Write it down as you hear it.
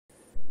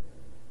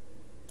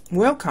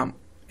Welcome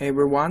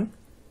everyone.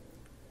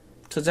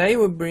 Today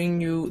we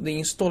bring you the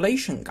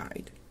installation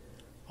guide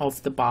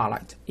of the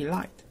Balight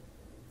Elite.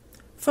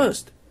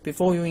 First,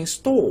 before you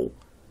install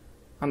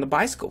on the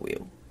bicycle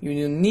wheel,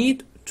 you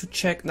need to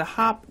check the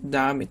hub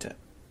diameter.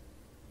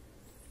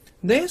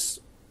 This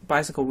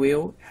bicycle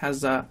wheel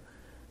has a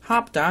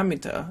hub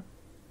diameter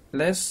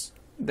less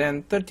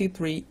than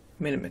 33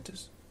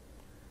 millimeters.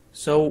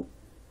 So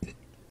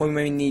we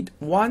may need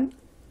 1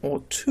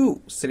 or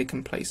 2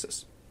 silicon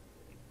placers.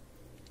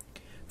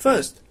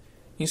 First,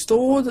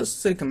 install the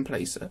silicon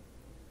placer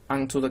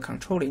onto the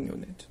controlling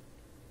unit.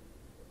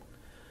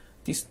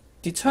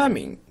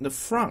 Determine the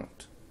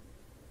front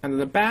and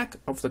the back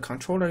of the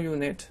controller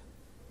unit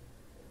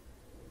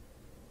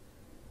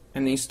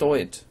and install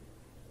it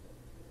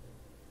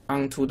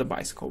onto the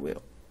bicycle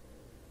wheel.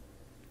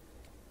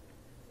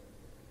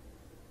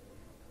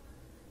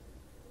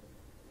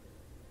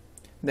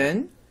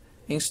 Then,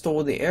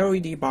 install the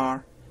LED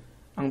bar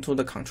onto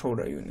the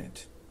controller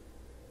unit.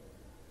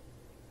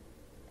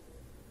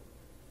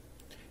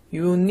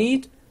 You will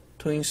need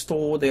to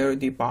install the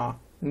LED bar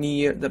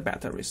near the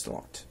battery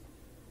slot.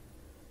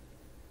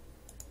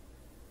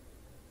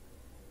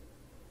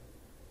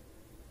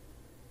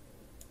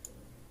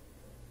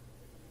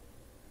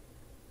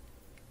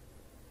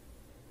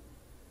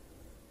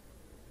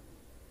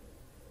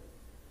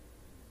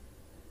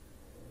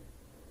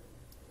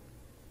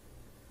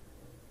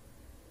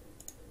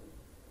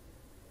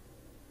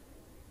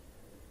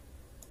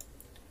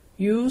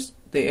 Use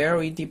the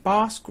LED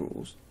bar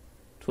screws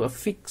to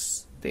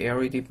affix the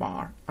LED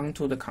bar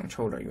onto the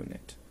controller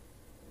unit.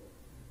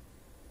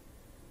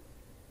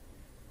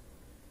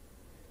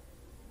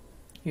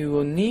 You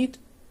will need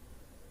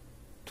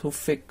to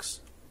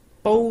fix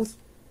both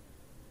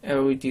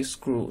LED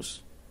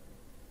screws.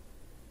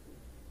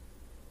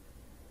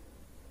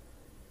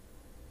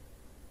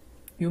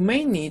 You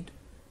may need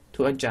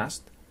to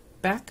adjust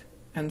back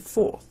and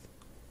forth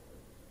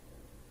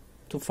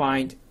to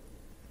find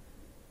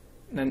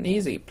an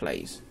easy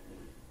place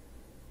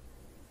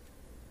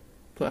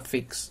to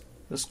affix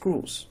the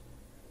screws.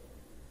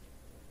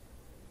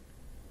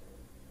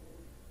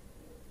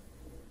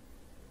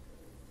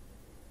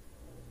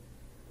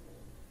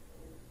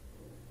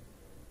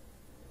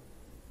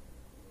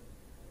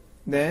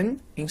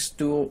 Then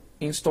install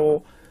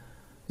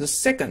the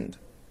second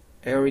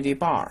LED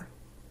bar.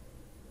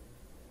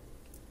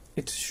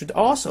 It should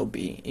also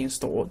be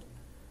installed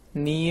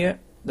near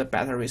the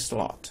battery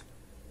slot.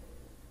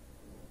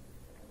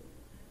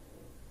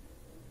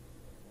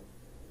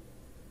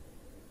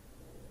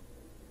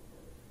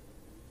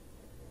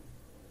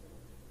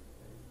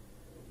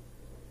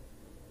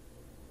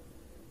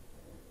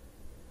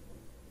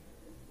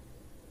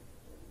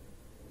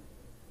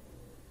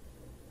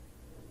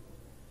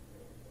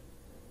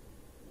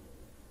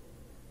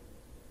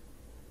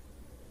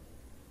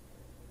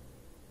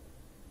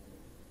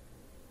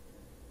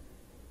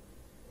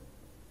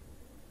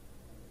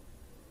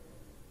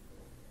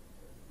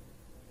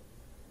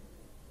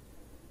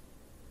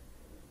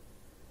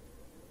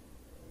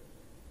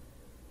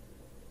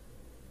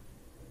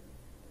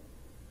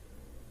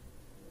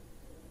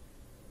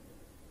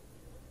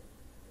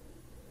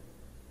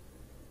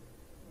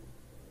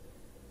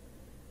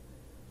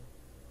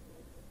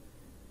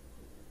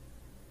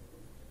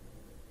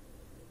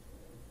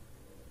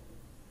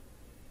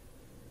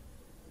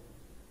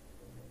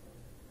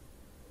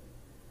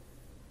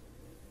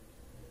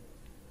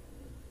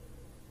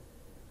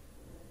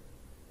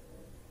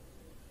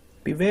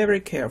 Be very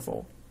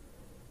careful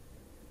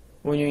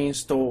when you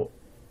install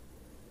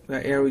the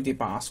LED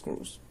bar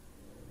screws.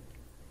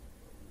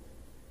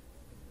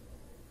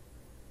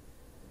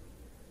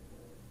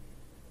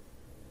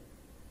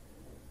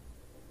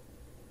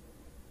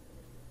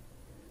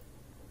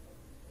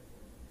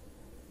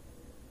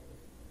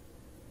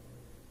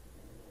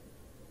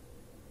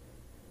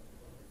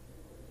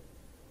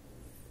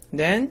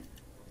 Then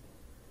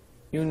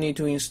you need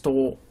to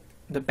install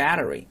the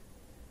battery.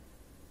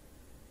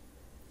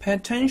 Pay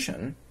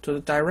attention to the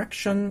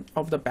direction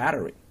of the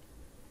battery.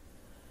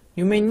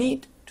 You may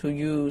need to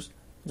use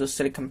the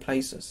silicon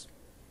placers.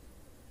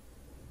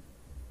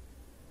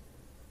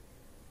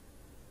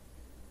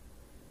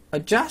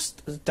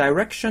 Adjust the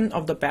direction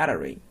of the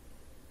battery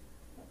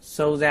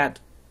so that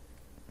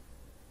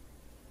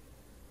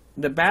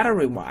the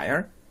battery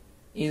wire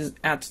is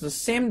at the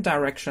same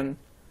direction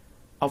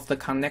of the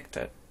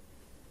connector.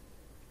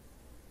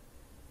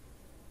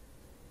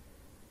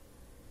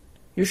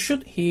 You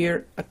should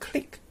hear a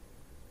click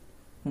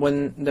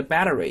when the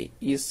battery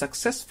is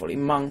successfully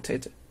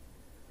mounted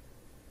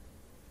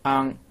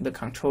on the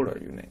controller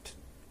unit.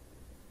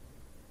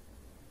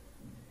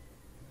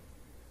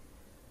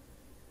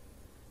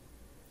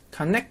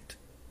 Connect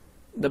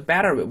the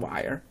battery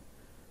wire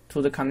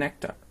to the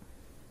connector.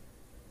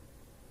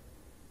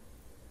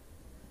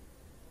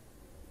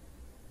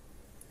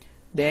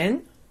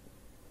 Then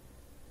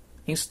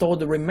install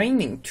the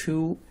remaining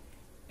 2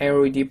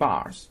 LED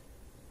bars.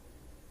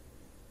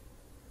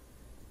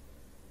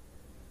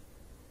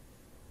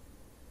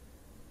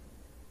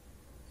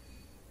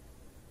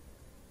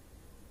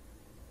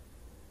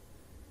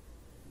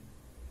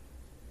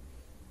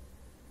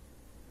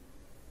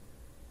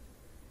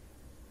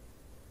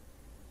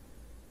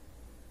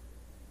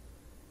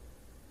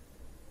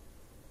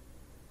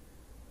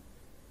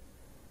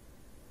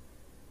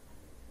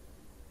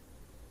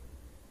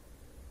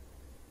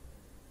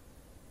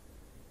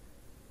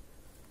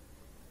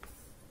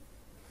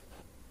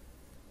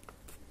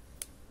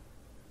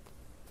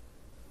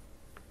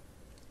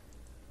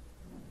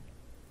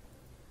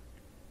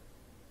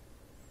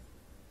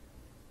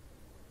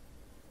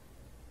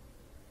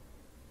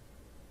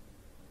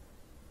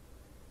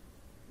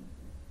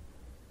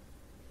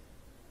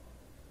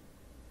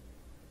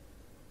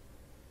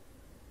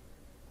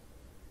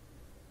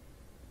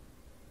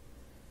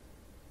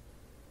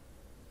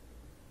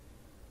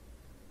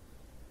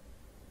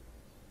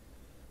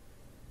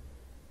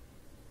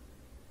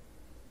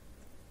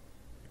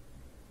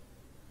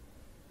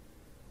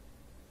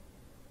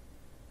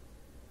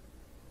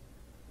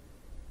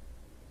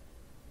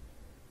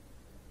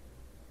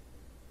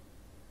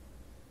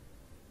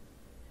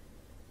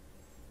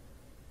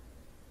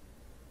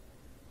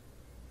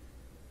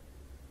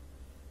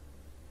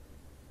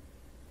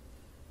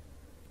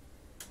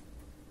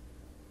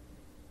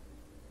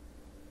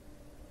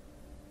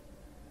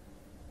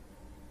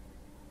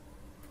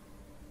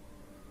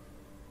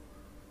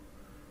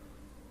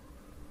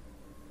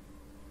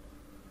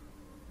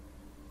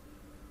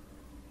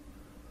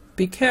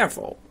 Be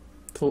careful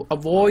to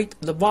avoid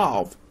the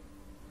valve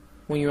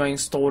when you are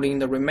installing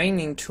the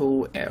remaining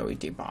two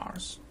LED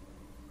bars.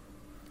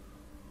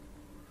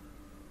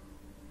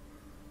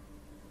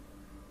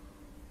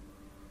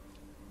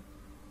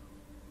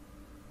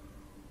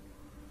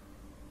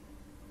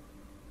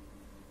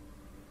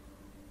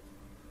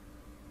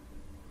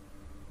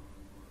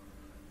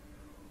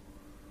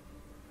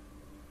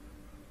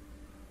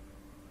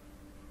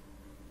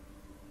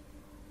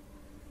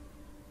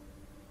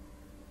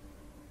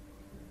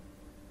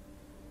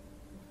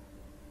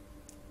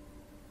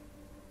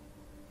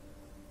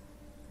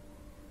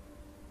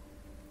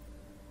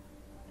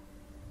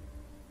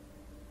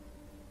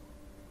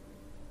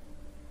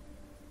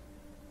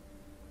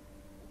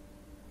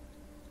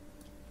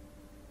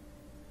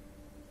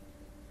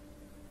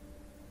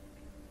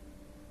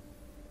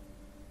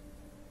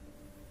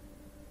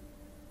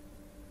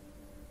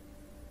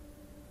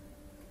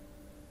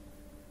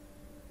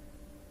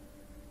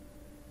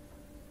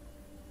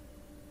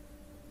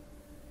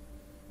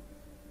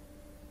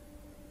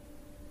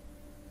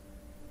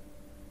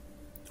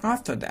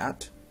 After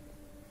that,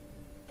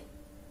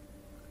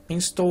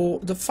 install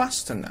the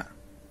fastener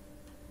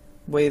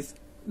with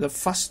the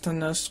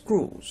fastener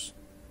screws.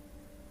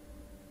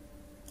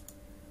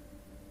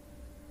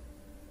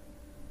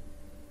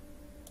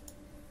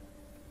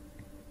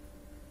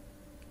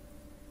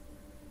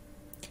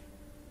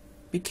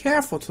 Be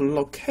careful to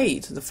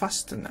locate the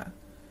fastener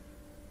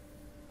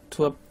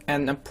to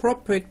an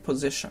appropriate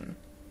position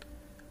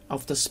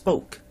of the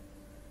spoke.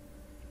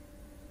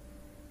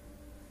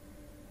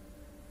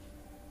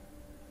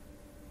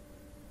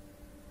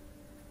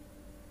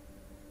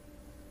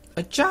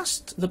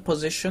 Adjust the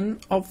position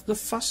of the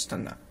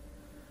fastener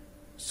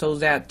so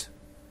that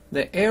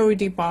the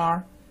LED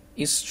bar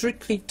is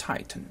strictly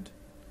tightened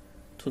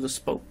to the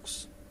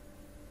spokes.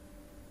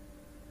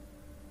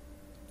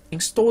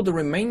 Install the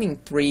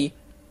remaining three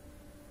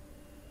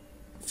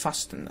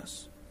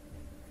fasteners.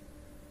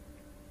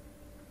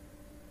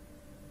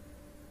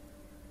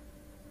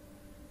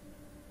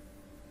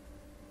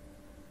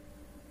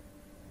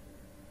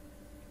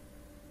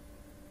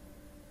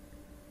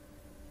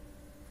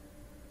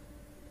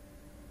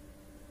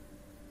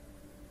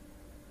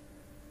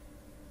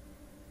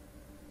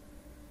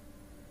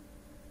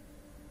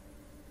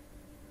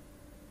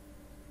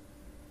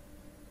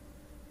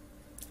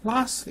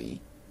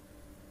 Lastly,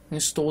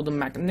 install the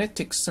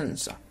magnetic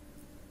sensor.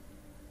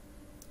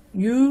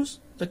 Use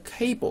the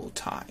cable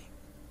tie.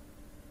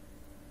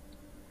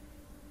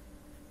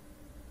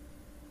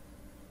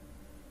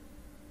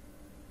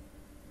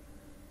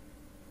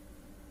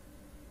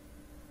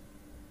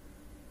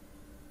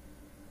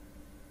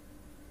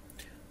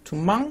 To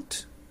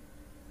mount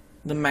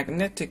the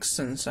magnetic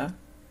sensor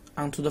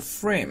onto the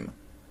frame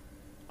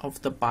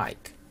of the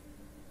bike.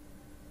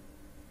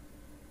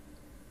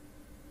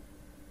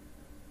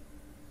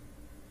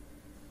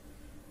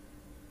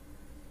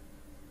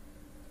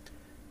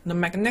 The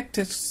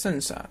magnetic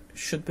sensor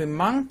should be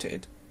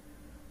mounted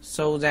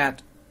so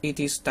that it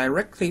is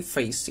directly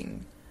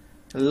facing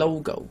the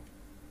logo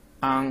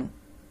on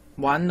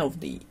one of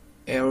the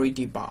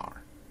LED bars.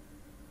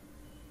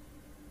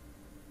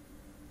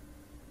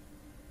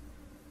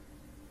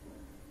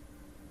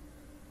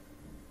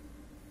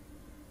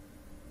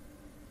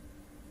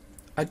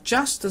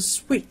 Adjust the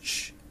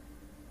switch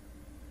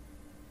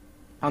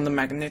on the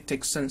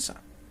magnetic sensor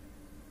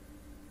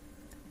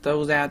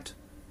so that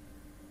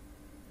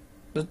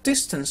the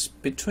distance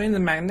between the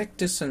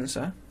magnetic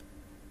sensor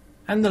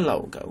and the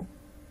logo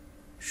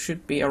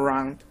should be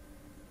around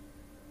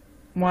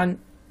 1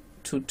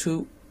 to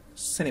 2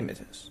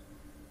 centimeters.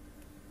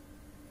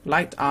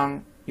 Light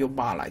on your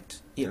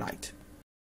Balight e-light.